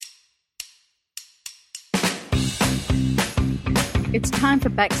It's time for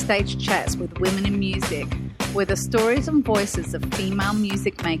Backstage Chats with Women in Music, where the stories and voices of female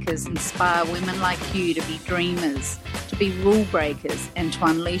music makers inspire women like you to be dreamers, to be rule breakers, and to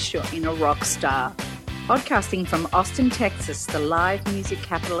unleash your inner rock star. Podcasting from Austin, Texas, the live music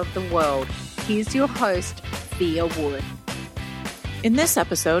capital of the world, here's your host, Thea Wood. In this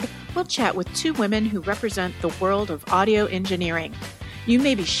episode, we'll chat with two women who represent the world of audio engineering. You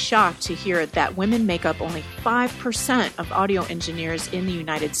may be shocked to hear that women make up only 5% of audio engineers in the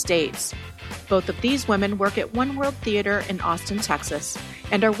United States. Both of these women work at One World Theater in Austin, Texas,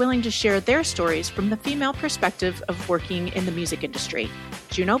 and are willing to share their stories from the female perspective of working in the music industry.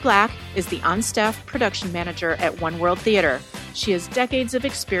 Juno Black is the on-staff production manager at One World Theater. She has decades of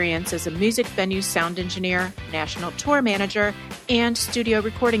experience as a music venue sound engineer, national tour manager, and studio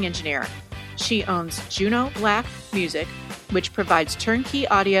recording engineer. She owns Juno Black Music, which provides turnkey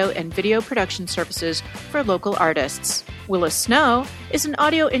audio and video production services for local artists. Willa Snow is an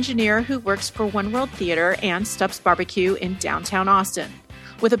audio engineer who works for One World Theater and Stubbs Barbecue in downtown Austin.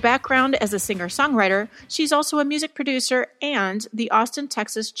 With a background as a singer-songwriter, she's also a music producer and the Austin,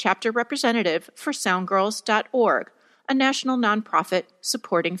 Texas chapter representative for soundgirls.org, a national nonprofit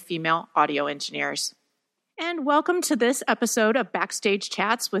supporting female audio engineers. And welcome to this episode of Backstage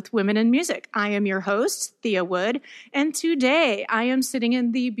Chats with Women in Music. I am your host, Thea Wood, and today I am sitting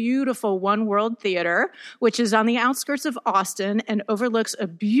in the beautiful One World Theater, which is on the outskirts of Austin and overlooks a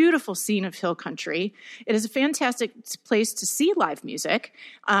beautiful scene of hill country. It is a fantastic place to see live music,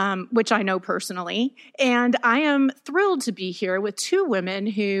 which I know personally, and I am thrilled to be here with two women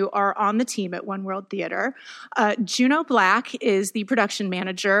who are on the team at One World Theater. Juno Black is the production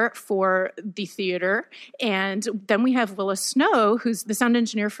manager for the theater, and then we have Willa Snow, who's the sound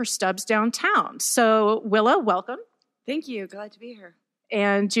engineer for Stubbs Downtown. So, Willa, welcome. Thank you. Glad to be here.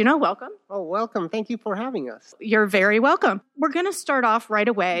 And Juno, welcome. Oh, welcome. Thank you for having us. You're very welcome. We're going to start off right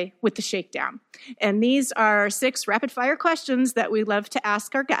away with the shakedown. And these are 6 rapid-fire questions that we love to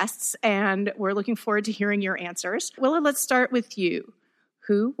ask our guests, and we're looking forward to hearing your answers. Willa, let's start with you.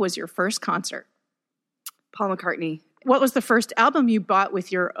 Who was your first concert? Paul McCartney. What was the first album you bought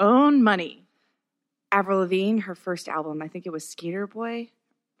with your own money? Avril Lavigne, her first album. I think it was Skater Boy.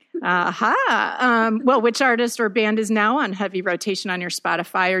 Aha. Well, which artist or band is now on heavy rotation on your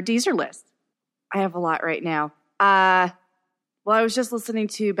Spotify or Deezer list? I have a lot right now. I was just listening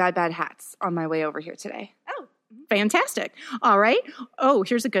to Bad Bad Hats on my way over here today. Oh, fantastic. All right. Oh,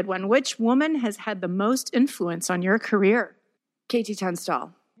 here's a good one. Which woman has had the most influence on your career? Katie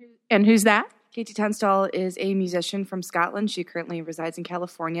Tunstall. And who's that? Katie Tunstall is a musician from Scotland. She currently resides in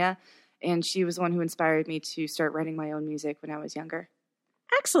California, and she was the one who inspired me to start writing my own music when I was younger.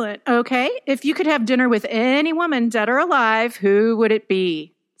 Excellent. Okay. If you could have dinner with any woman, dead or alive, who would it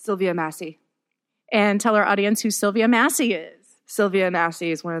be? Sylvia Massey. And tell our audience who Sylvia Massey is. Sylvia Massey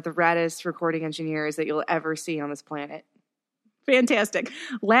is one of the raddest recording engineers that you'll ever see on this planet. Fantastic.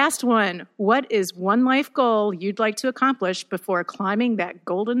 Last one. What is one life goal you'd like to accomplish before climbing that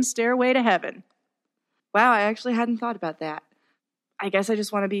golden stairway to heaven? Wow, I actually hadn't thought about that. I guess I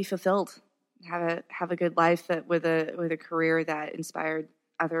just want to be fulfilled, have a good life with a career that inspired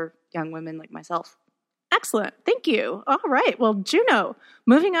other young women like myself. Excellent. Thank you. All right. Well, Juno,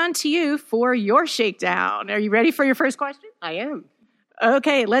 moving on to you for your shakedown. Are you ready for your first question? I am.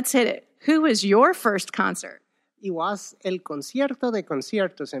 Okay, let's hit it. Who was your first concert? It was El Concierto de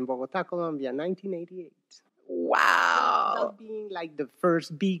Conciertos in Bogotá, Colombia, 1988. Wow. That being like the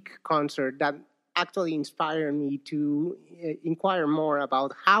first big concert that actually inspired me to inquire more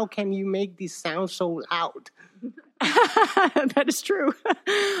about how can you make this sound so loud. That is true.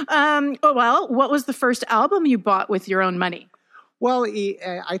 Well, what was the first album you bought with your own money? Well,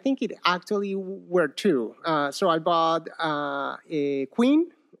 I think it actually were 2. So I bought a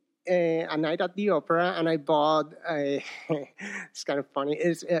Queen, A Night at the Opera, and I bought it's kind of funny.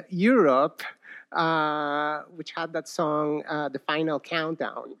 It's Europe, which had that song, The Final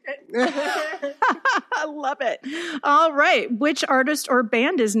Countdown. I love it. All right. Which artist or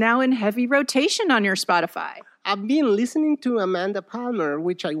band is now in heavy rotation on your Spotify? I've been listening to Amanda Palmer,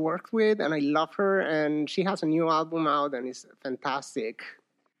 which I worked with, and I love her, and she has a new album out, and it's fantastic.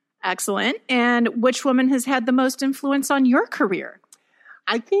 Excellent. And which woman has had the most influence on your career?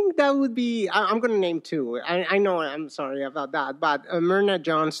 I think that would be, I'm going to name 2. I know I'm sorry about that, but Myrna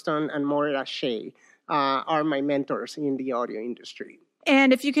Johnston and Moira Shea are my mentors in the audio industry.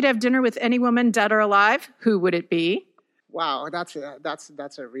 And if you could have dinner with any woman, dead or alive, who would it be? Wow, that's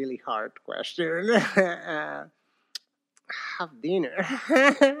a really hard question. Have dinner.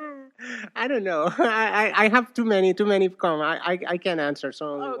 I don't know. I have too many comments. I can't answer, so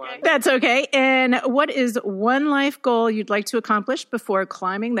only one. That's okay. And what is one life goal you'd like to accomplish before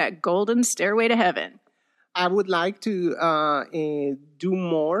climbing that golden stairway to heaven? I would like to do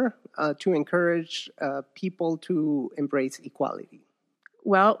more to encourage people to embrace equality.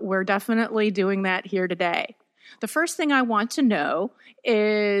 Well, we're definitely doing that here today. The first thing I want to know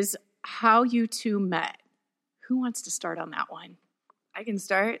is how you two met. Who wants to start on that one? I can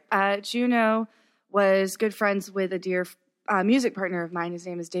start. Juno was good friends with a dear music partner of mine. His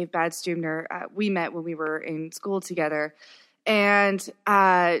name is Dave Badstubner. We met when we were in school together. And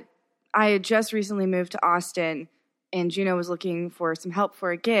I had just recently moved to Austin, and Juno was looking for some help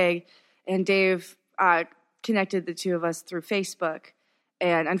for a gig. And Dave connected the two of us through Facebook.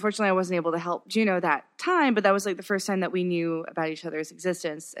 And unfortunately, I wasn't able to help Juno that time, but that was like the first time that we knew about each other's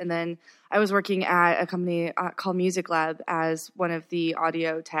existence. And then I was working at a company called Music Lab as one of the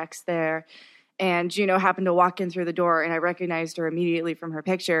audio techs there. And Juno happened to walk in through the door, and I recognized her immediately from her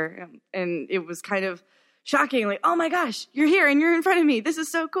picture. And it was kind of shocking, like, oh my gosh, you're here and you're in front of me. This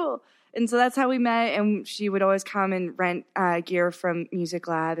is so cool. And so that's how we met, and she would always come and rent gear from Music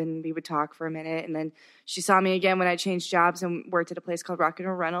Lab, and we would talk for a minute. And then she saw me again when I changed jobs and worked at a place called Rock and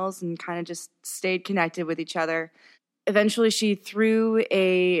Roll Rentals, and kind of just stayed connected with each other. Eventually, she threw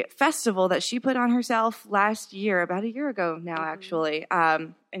a festival that she put on herself last year, about a year ago now, actually.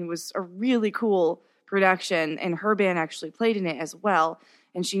 And it was a really cool production, and her band actually played in it as well.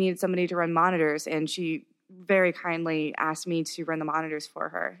 And she needed somebody to run monitors, and she very kindly asked me to run the monitors for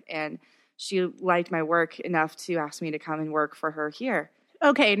her. And she liked my work enough to ask me to come and work for her here.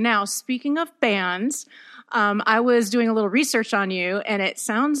 Okay, now speaking of bands, I was doing a little research on you, and it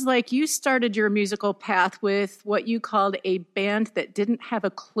sounds like you started your musical path with what you called a band that didn't have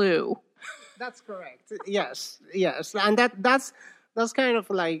a clue. That's correct. Yes. And that's kind of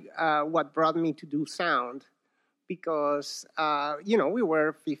like what brought me to do sound. Because, we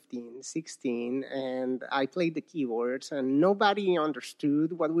were 15, 16, and I played the keyboards, and nobody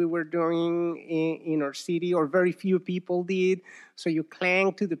understood what we were doing in our city, or very few people did. So you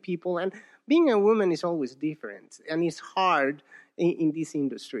clang to the people. And being a woman is always different, and it's hard in this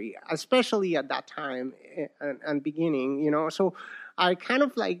industry, especially at that time and beginning, So I kind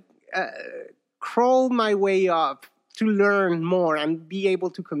of like crawled my way up to learn more and be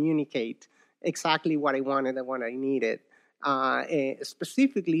able to communicate exactly what I wanted and what I needed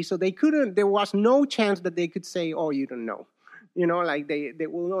specifically. So there was no chance that they could say, oh, you don't know. Like they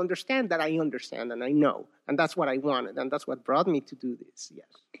will understand that I understand and I know. And that's what I wanted. And that's what brought me to do this, yes.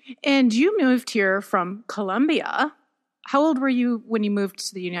 And you moved here from Colombia. How old were you when you moved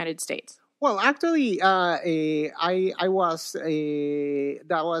to the United States? Well, actually, I was, that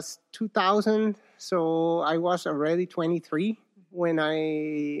was 2000. So I was already 23. When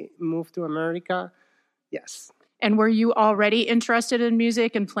I moved to America, yes. And were you already interested in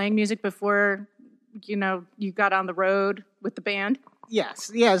music and playing music before, you got on the road with the band?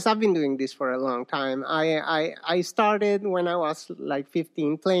 Yes. I've been doing this for a long time. I started when I was like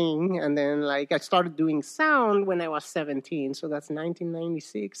 15 playing, and then like I started doing sound when I was 17. So that's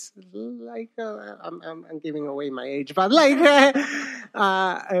 1996. Like I'm giving away my age, but like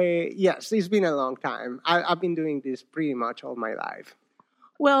yes, it's been a long time. I've been doing this pretty much all my life.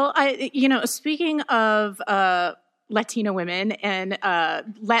 Well, speaking of Latino women and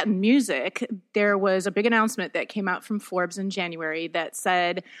Latin music, there was a big announcement that came out from Forbes in January that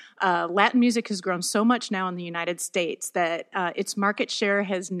said Latin music has grown so much now in the United States that its market share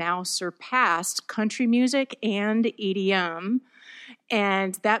has now surpassed country music and EDM.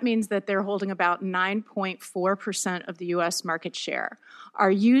 And that means that they're holding about 9.4% of the U.S. market share. Are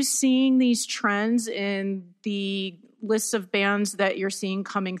you seeing these trends in the lists of bands that you're seeing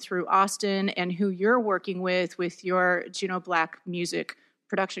coming through Austin and who you're working with your Juno Black music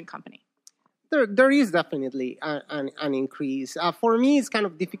production company? There is definitely an increase. For me, it's kind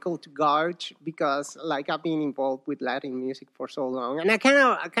of difficult to gauge because, like, I've been involved with Latin music for so long, and I kind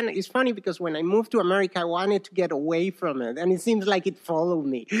of. It's funny because when I moved to America, I wanted to get away from it, and it seems like it followed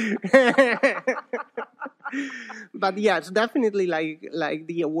me. But yeah, it's definitely like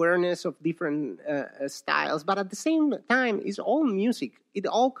the awareness of different styles. But at the same time, it's all music. It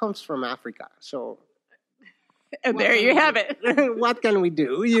all comes from Africa. So, and there you have it. What can we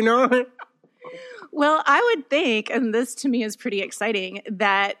do? Well, I would think, and this to me is pretty exciting,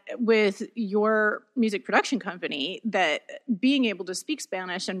 that with your music production company, that being able to speak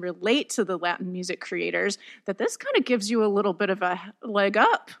Spanish and relate to the Latin music creators, that this kind of gives you a little bit of a leg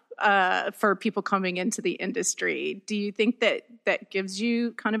up for people coming into the industry. Do you think that gives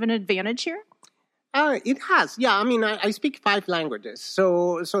you kind of an advantage here? It has, yeah. I mean, I speak 5 languages,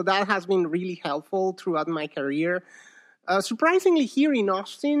 so that has been really helpful throughout my career. Surprisingly, here in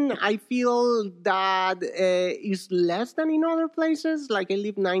Austin, I feel that is less than in other places. Like I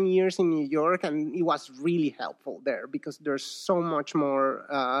lived 9 years in New York, and it was really helpful there because there's so much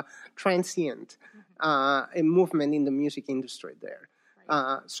more transient movement in the music industry there.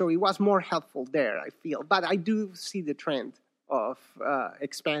 So it was more helpful there, I feel. But I do see the trend of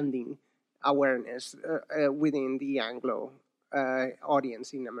expanding awareness within the Anglo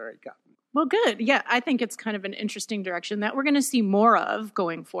audience in America. Well, good. Yeah, I think it's kind of an interesting direction that we're going to see more of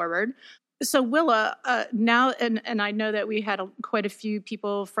going forward. So, Willa, now, and I know that we had quite a few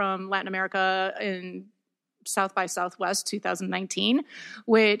people from Latin America in South by Southwest 2019,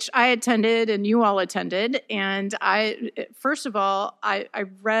 which I attended and you all attended. And first of all, I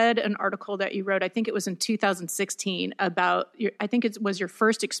read an article that you wrote, I think it was in 2016, about I think it was your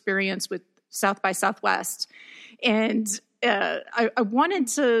first experience with South by Southwest. And I wanted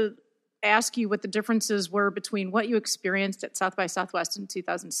to ask you what the differences were between what you experienced at South by Southwest in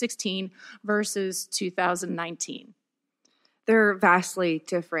 2016 versus 2019. They're vastly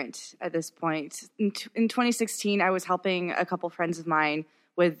different at this point. In 2016, I was helping a couple friends of mine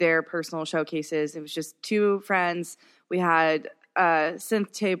with their personal showcases. It was just 2 friends. We had a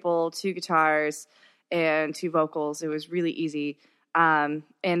synth table, 2 guitars, and 2 vocals. It was really easy. And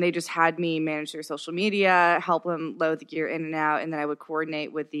they just had me manage their social media, help them load the gear in and out, and then I would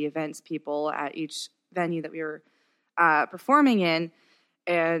coordinate with the events people at each venue that we were performing in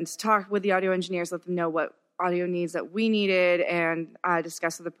and talk with the audio engineers, let them know what audio needs that we needed, and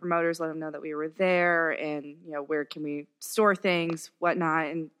discuss with the promoters, let them know that we were there, and where can we store things, whatnot.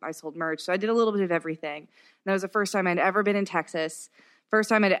 And I sold merch, so I did a little bit of everything. And that was the first time I'd ever been in Texas. First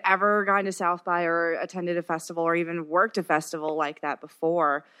time I'd ever gone to South by or attended a festival or even worked a festival like that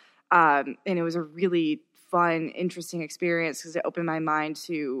before. And it was a really fun, interesting experience because it opened my mind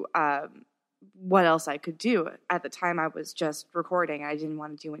to what else I could do. At the time, I was just recording. I didn't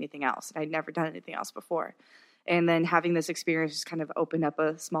want to do anything else. And I'd never done anything else before. And then having this experience just kind of opened up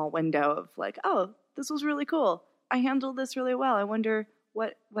a small window of like, oh, this was really cool. I handled this really well. I wonder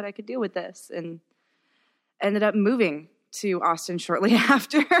what I could do with this. And ended up moving to Austin shortly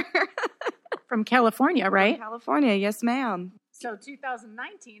after. From California, right? From California, yes, ma'am. So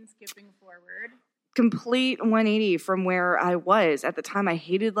 2019, skipping forward. Complete 180 from where I was. At the time, I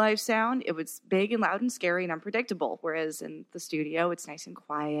hated live sound. It was big and loud and scary and unpredictable, whereas in the studio, it's nice and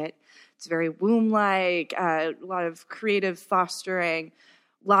quiet. It's very womb-like, a lot of creative fostering.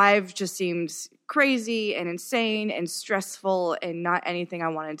 Live just seems crazy and insane and stressful and not anything I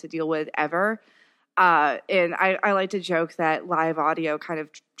wanted to deal with ever. And I like to joke that live audio kind of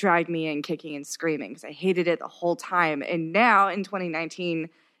dragged me in kicking and screaming because I hated it the whole time. And now in 2019,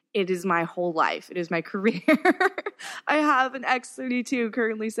 it is my whole life. It is my career. I have an X32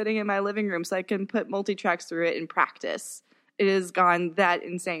 currently sitting in my living room so I can put multi-tracks through it and practice. It has gone that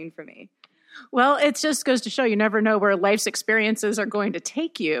insane for me. Well, it just goes to show you never know where life's experiences are going to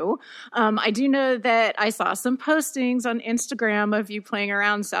take you. I do know that I saw some postings on Instagram of you playing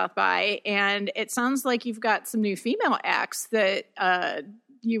around South by, and it sounds like you've got some new female acts that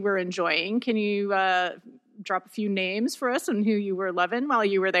you were enjoying. Can you drop a few names for us on who you were loving while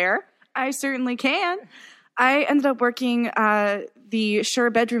you were there? I certainly can. I ended up working the Sure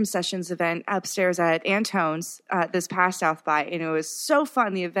Bedroom Sessions event upstairs at Antone's this past South by, and it was so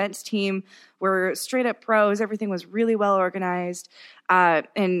fun. The events team were straight up pros. Everything was really well organized.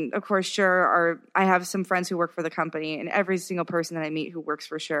 And of course, I have some friends who work for the company, and every single person that I meet who works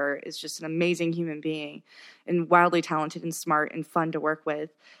for Sure is just an amazing human being and wildly talented and smart and fun to work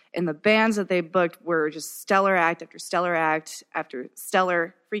with. And the bands that they booked were just stellar act after stellar act after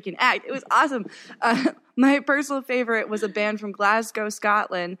stellar freaking act. It was awesome. My personal favorite was a band from Glasgow,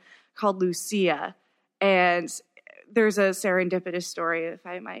 Scotland called Lucia. And there's a serendipitous story, if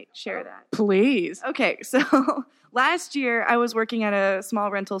I might share that. Please. Okay, so last year I was working at a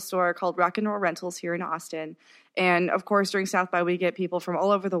small rental store called Rock and Roll Rentals here in Austin. And of course, during South by, we get people from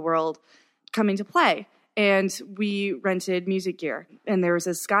all over the world coming to play. And we rented music gear. And there was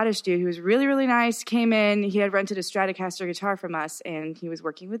a Scottish dude who was really, really nice, came in. He had rented a Stratocaster guitar from us, and he was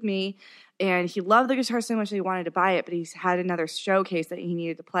working with me. And he loved the guitar so much that he wanted to buy it, but he had another showcase that he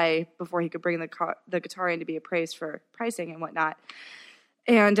needed to play before he could bring the guitar in to be appraised for pricing and whatnot.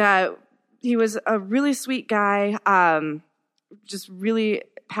 And he was a really sweet guy, just really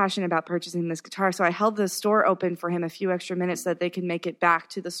passionate about purchasing this guitar. So I held the store open for him a few extra minutes so that they could make it back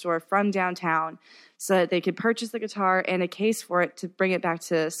to the store from downtown so that they could purchase the guitar and a case for it to bring it back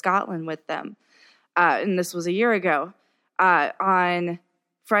to Scotland with them. And this was a year ago. On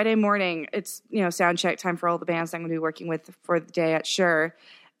Friday morning, it's, sound check time for all the bands I'm going to be working with for the day at Shure.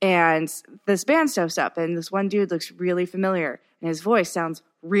 And this band stuffs up, and this one dude looks really familiar, and his voice sounds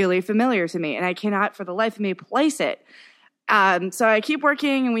really familiar to me, and I cannot for the life of me place it. So I keep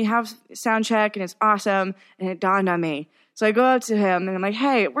working, and we have sound check, and it's awesome, and it dawned on me. So I go up to him, and I'm like,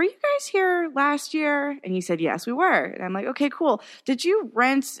 hey, were you guys here last year? And he said, yes, we were. And I'm like, okay, cool. Did you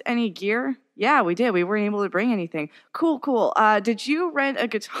rent any gear? Yeah, we did. We weren't able to bring anything. Cool. Did you rent a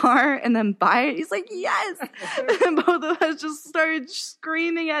guitar and then buy it? He's like, yes. And both of us just started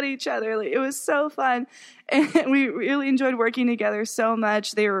screaming at each other. Like, it was so fun. And we really enjoyed working together so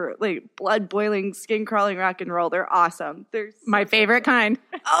much. They were like blood boiling, skin crawling rock and roll. They're awesome. They're my favorite kind.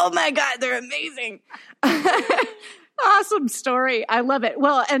 Oh my God, they're amazing. Awesome story. I love it.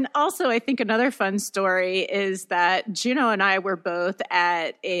 Well, and also I think another fun story is that Juno and I were both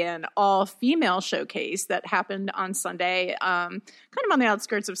at an all-female showcase that happened on Sunday, kind of on the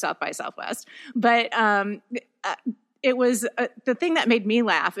outskirts of South by Southwest. But it was the thing that made me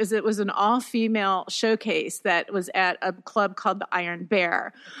laugh is it was an all-female showcase that was at a club called the Iron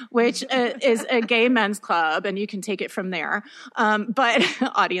Bear, which is a gay men's club, and you can take it from there, but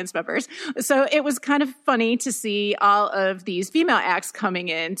audience members. So it was kind of funny to see all of these female acts coming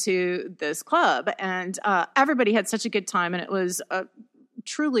into this club, and everybody had such a good time, and it was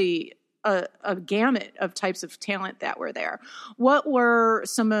truly a gamut of types of talent that were there. What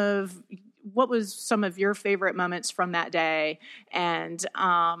was some of your favorite moments from that day, and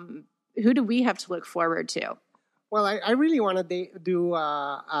who do we have to look forward to? Well, I really want to do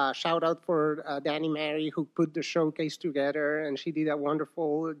a shout out for Danny Mary, who put the showcase together, and she did a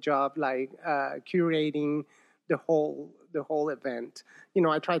wonderful job, curating the whole event.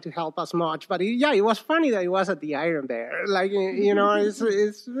 I tried to help as much, but it was funny that it was at the Iron Bear.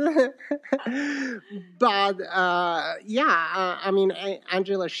 It's but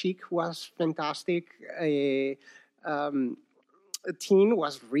Angela Chic was fantastic. Teen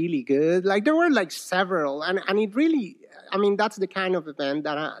was really good. There were several, and it really, that's the kind of event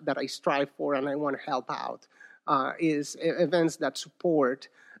that I strive for, and I want to help out. Is events that support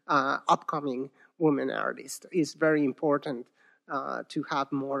upcoming women artists. Is very important to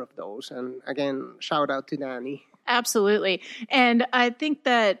have more of those. And again, shout out to Danny. Absolutely. And I think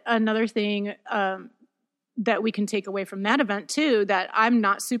that another thing that we can take away from that event too, that I'm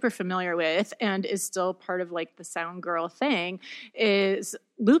not super familiar with and is still part of the Sound Girl thing, is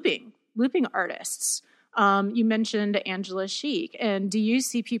looping artists. You mentioned Angela Chic, and do you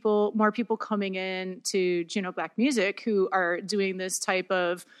see more people coming in to Juno Black Music who are doing this type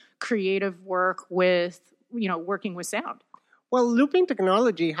of creative work with, working with sound? Well, looping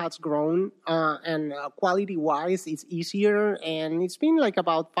technology has grown, and quality-wise, it's easier. And it's been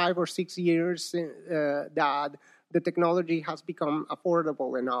about 5 or 6 years that the technology has become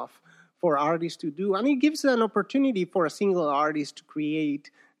affordable enough for artists to do. And it gives an opportunity for a single artist to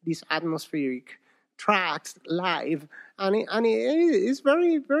create these atmospheric tracks live. And it's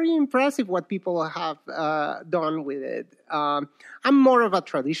very, very impressive what people have done with it. I'm more of a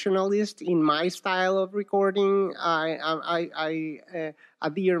traditionalist in my style of recording. I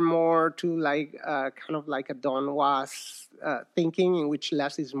adhere more to kind of like a Don Was thinking, in which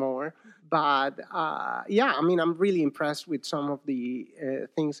less is more. But I'm really impressed with some of the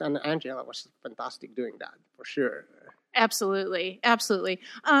things, and Angela was fantastic doing that for sure. Absolutely.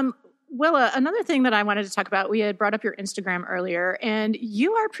 Willa, another thing that I wanted to talk about, we had brought up your Instagram earlier, and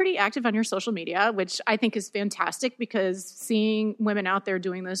you are pretty active on your social media, which I think is fantastic because seeing women out there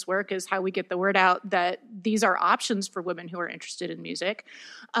doing this work is how we get the word out that these are options for women who are interested in music.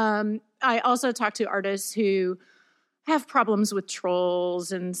 I also talk to artists who have problems with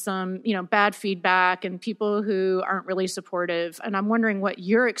trolls and some, bad feedback and people who aren't really supportive. And I'm wondering what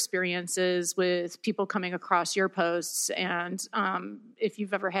your experience is with people coming across your posts, and if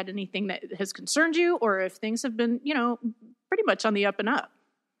you've ever had anything that has concerned you, or if things have been, pretty much on the up and up.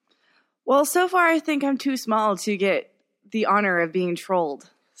 Well, so far I think I'm too small to get the honor of being trolled.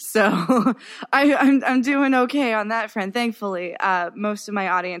 So I'm doing okay on that front, thankfully. Most of my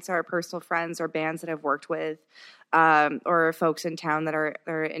audience are personal friends or bands that I've worked with. Or folks in town that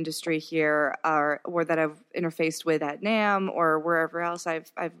are industry here, or that I've interfaced with at NAMM or wherever else I've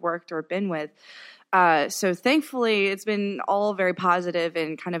worked or been with. So thankfully, it's been all very positive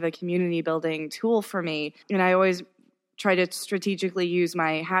and kind of a community building tool for me. And I always try to strategically use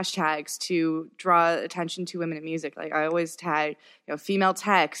my hashtags to draw attention to women in music. I always tag, female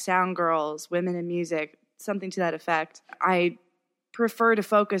tech, sound girls, women in music, something to that effect. I prefer to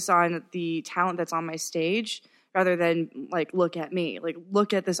focus on the talent that's on my stage rather than like, look at me, like,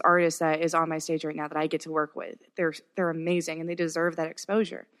 look at this artist that is on my stage right now that I get to work with. They're amazing and they deserve that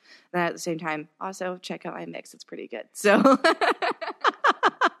exposure. And at the same time, also check out my mix. It's pretty good. So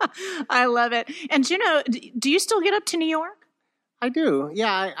I love it. And Juno, do you still get up to New York? I do.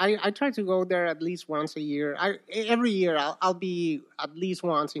 Yeah, I try to go there at least once a year. Every year I'll be at least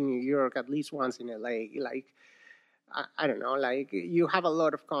once in New York, at least once in LA. Like, I don't know, like you have a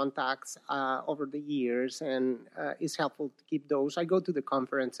lot of contacts over the years, and it's helpful to keep those. I go to the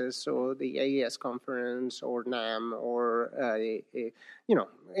conferences, so the AES conference or NAM or,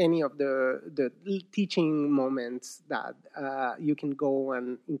 any of the teaching moments that you can go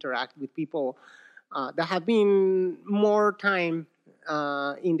and interact with people that have been more time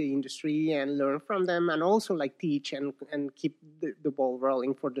in the industry and learn from them, and also like teach and keep the ball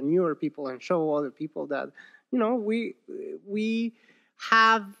rolling for the newer people and show other people that, we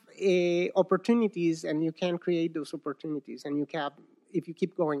have opportunities, and you can create those opportunities, and if you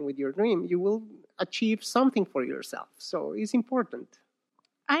keep going with your dream, you will achieve something for yourself. So it's important.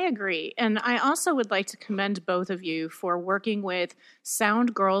 I agree. And I also would like to commend both of you for working with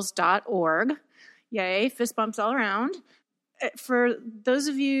soundgirls.org. Yay, fist bumps all around. For those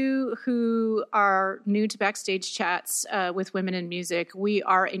of you who are new to Backstage Chats with Women in Music, we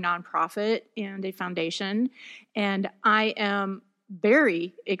are a nonprofit and a foundation. And I am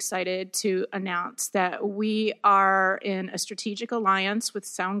very excited to announce that we are in a strategic alliance with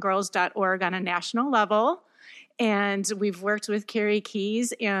soundgirls.org on a national level. And we've worked with Carrie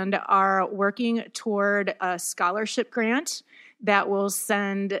Keys and are working toward a scholarship grant that will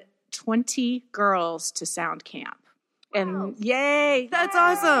send 20 girls to Sound Camp. And yay! That's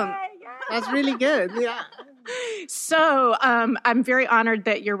awesome. Yay. That's really good. Yeah. So I'm very honored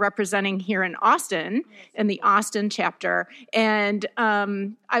that you're representing here in Austin, in the Austin chapter. And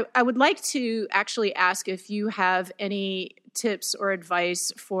I would like to actually ask if you have any tips or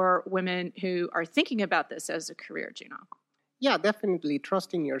advice for women who are thinking about this as a career, Juno. Yeah, definitely.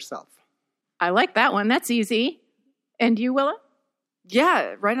 Trusting yourself. I like that one. That's easy. And you, Willa?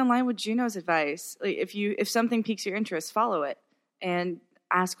 Yeah, right in line with Juno's advice. Like, if something piques your interest, follow it and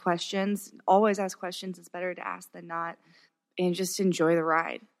ask questions. Always ask questions. It's better to ask than not. And just enjoy the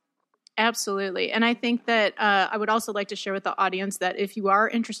ride. Absolutely. And I think that I would also like to share with the audience that if you are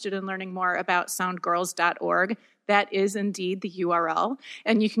interested in learning more about soundgirls.org, that is indeed the URL.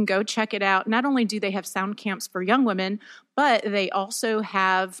 And you can go check it out. Not only do they have sound camps for young women, but they also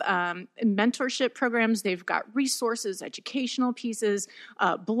have mentorship programs. They've got resources, educational pieces,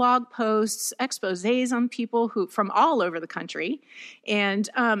 blog posts, exposés on people who from all over the country. And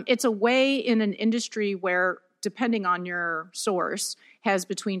it's a way in an industry where, depending on your source, has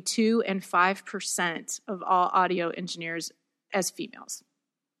between 2 and 5% of all audio engineers as females.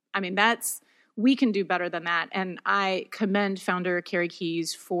 I mean, we can do better than that. And I commend founder Carrie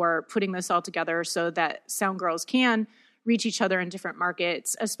Keys for putting this all together so that Sound Girls can reach each other in different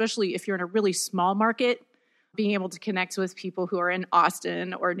markets, especially if you're in a really small market. Being able to connect with people who are in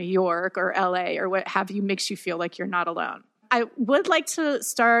Austin or New York or LA or what have you makes you feel like you're not alone. I would like to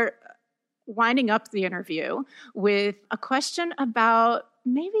start winding up the interview with a question about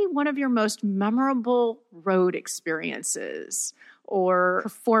maybe one of your most memorable road experiences or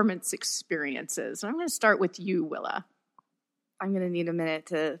performance experiences. I'm going to start with you, Willa. I'm going to need a minute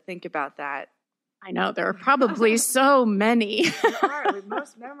to think about that. I know, there are probably so many. There are.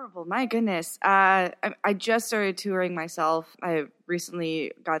 Most memorable. My goodness. I just started touring myself. I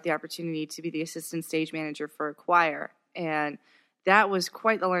recently got the opportunity to be the assistant stage manager for a choir. And that was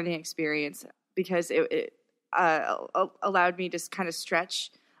quite the learning experience because it allowed me to kind of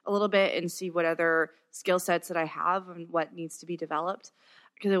stretch a little bit and see what other skill sets that I have and what needs to be developed,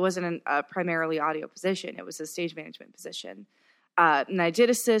 because it wasn't a primarily audio position. It was a stage management position. And I did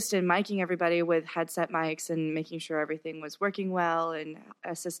assist in miking everybody with headset mics and making sure everything was working well and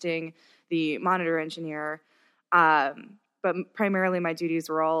assisting the monitor engineer. But primarily my duties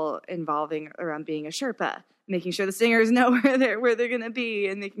were all involving around being a Sherpa, making sure the singers know where they're going to be,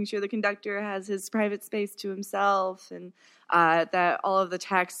 and making sure the conductor has his private space to himself, and that all of the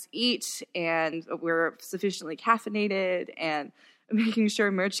techs eat and we're sufficiently caffeinated, and making sure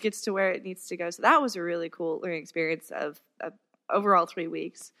merch gets to where it needs to go. So that was a really cool learning experience of overall 3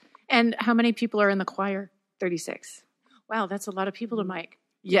 weeks. And how many people are in the choir? 36. Wow, that's a lot of people to mic.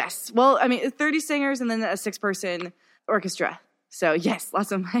 Yes. Well, I mean, 30 singers and then a 6-person orchestra. So yes,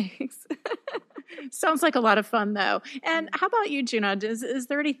 lots of mics. Sounds like a lot of fun, though. And how about you, Juno? Is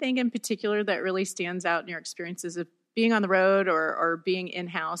there anything in particular that really stands out in your experiences of being on the road or being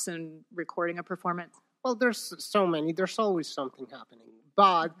in-house and recording a performance? Well, there's so many. There's always something happening.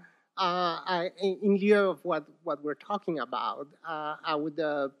 But in lieu of what we're talking about, I would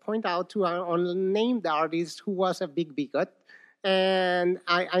point out to an unnamed artist who was a big bigot, and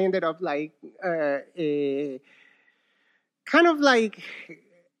I ended up like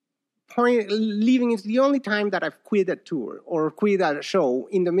leaving. It's the only time that I've quit a tour or quit a show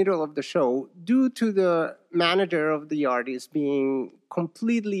in the middle of the show due to the manager of the artist being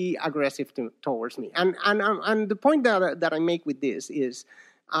completely aggressive towards me. And the point that I make with this is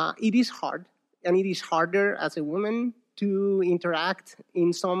it is hard, and it is harder as a woman to interact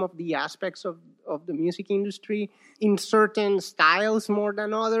in some of the aspects of the music industry, in certain styles more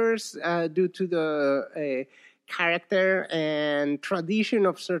than others, due to the character and tradition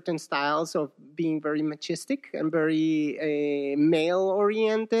of certain styles of being very machistic and very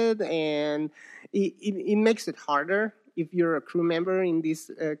male-oriented, and it makes it harder if you're a crew member in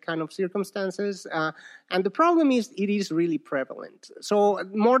these kind of circumstances. And the problem is it is really prevalent. So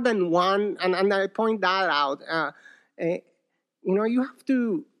more than one, and I point that out, you have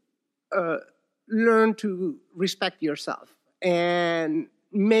to learn to respect yourself and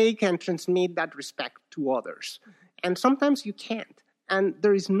make and transmit that respect to others. And sometimes you can't. And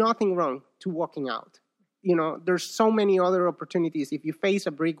there is nothing wrong to walking out. There's so many other opportunities. If you face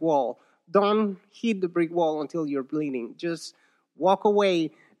a brick wall, don't hit the brick wall until you're bleeding. Just walk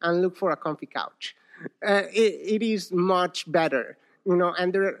away and look for a comfy couch. It is much better,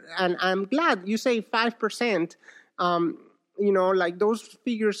 and I'm glad you say 5%, like those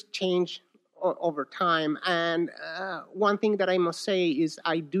figures change over time. And one thing that I must say is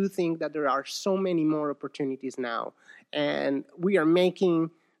I do think that there are so many more opportunities now, and we are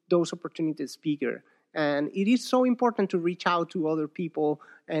making those opportunities bigger. And it is so important to reach out to other people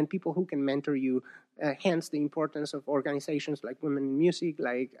and people who can mentor you. Hence the importance of organizations like Women in Music,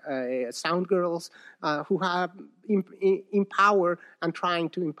 like Sound Girls, who have empower and trying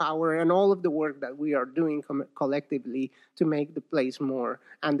to empower, and all of the work that we are doing collectively to make the place more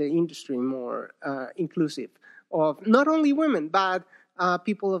and the industry more inclusive of not only women, but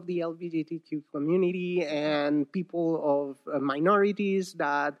people of the LGBTQ community and people of minorities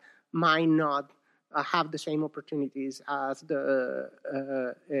that might not have the same opportunities as the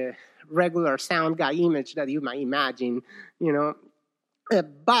regular sound guy image that you might imagine,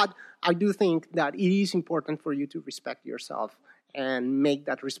 But I do think that it is important for you to respect yourself and make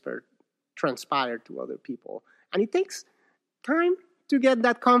that respect transpire to other people. And it takes time to get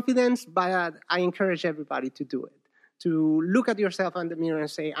that confidence, but I encourage everybody to do it. To look at yourself in the mirror and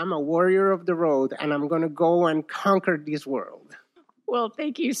say, I'm a warrior of the road, and I'm going to go and conquer this world. Well,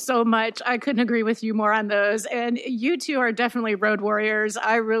 thank you so much. I couldn't agree with you more on those. And you two are definitely road warriors.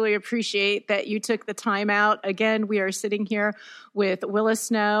 I really appreciate that you took the time out. Again, we are sitting here with Willa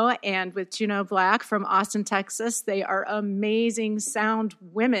Snow and with Juno Black from Austin, Texas. They are amazing sound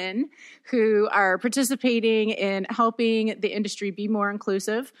women who are participating in helping the industry be more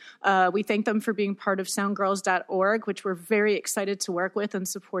inclusive. We thank them for being part of soundgirls.org, which we're very excited to work with and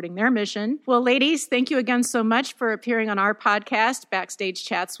supporting their mission. Well, ladies, thank you again so much for appearing on our podcast, Backstage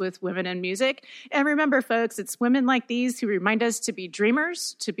Chats with Women in Music. And remember, folks, it's women like these who remind us to be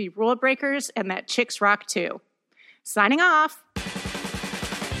dreamers, to be rule breakers, and that chicks rock too. Signing off.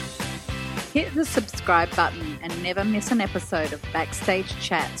 Hit the subscribe button and never miss an episode of Backstage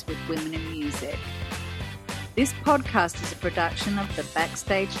Chats with Women in Music. This podcast is a production of the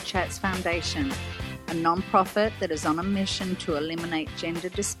Backstage Chats Foundation, a non-profit that is on a mission to eliminate gender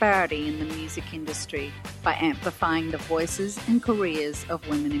disparity in the music industry by amplifying the voices and careers of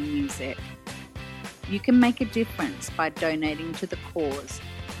women in music. You can make a difference by donating to the cause.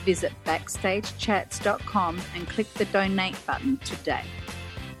 Visit backstagechats.com and click the donate button today.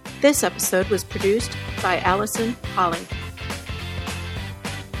 This episode was produced by Allison Holly.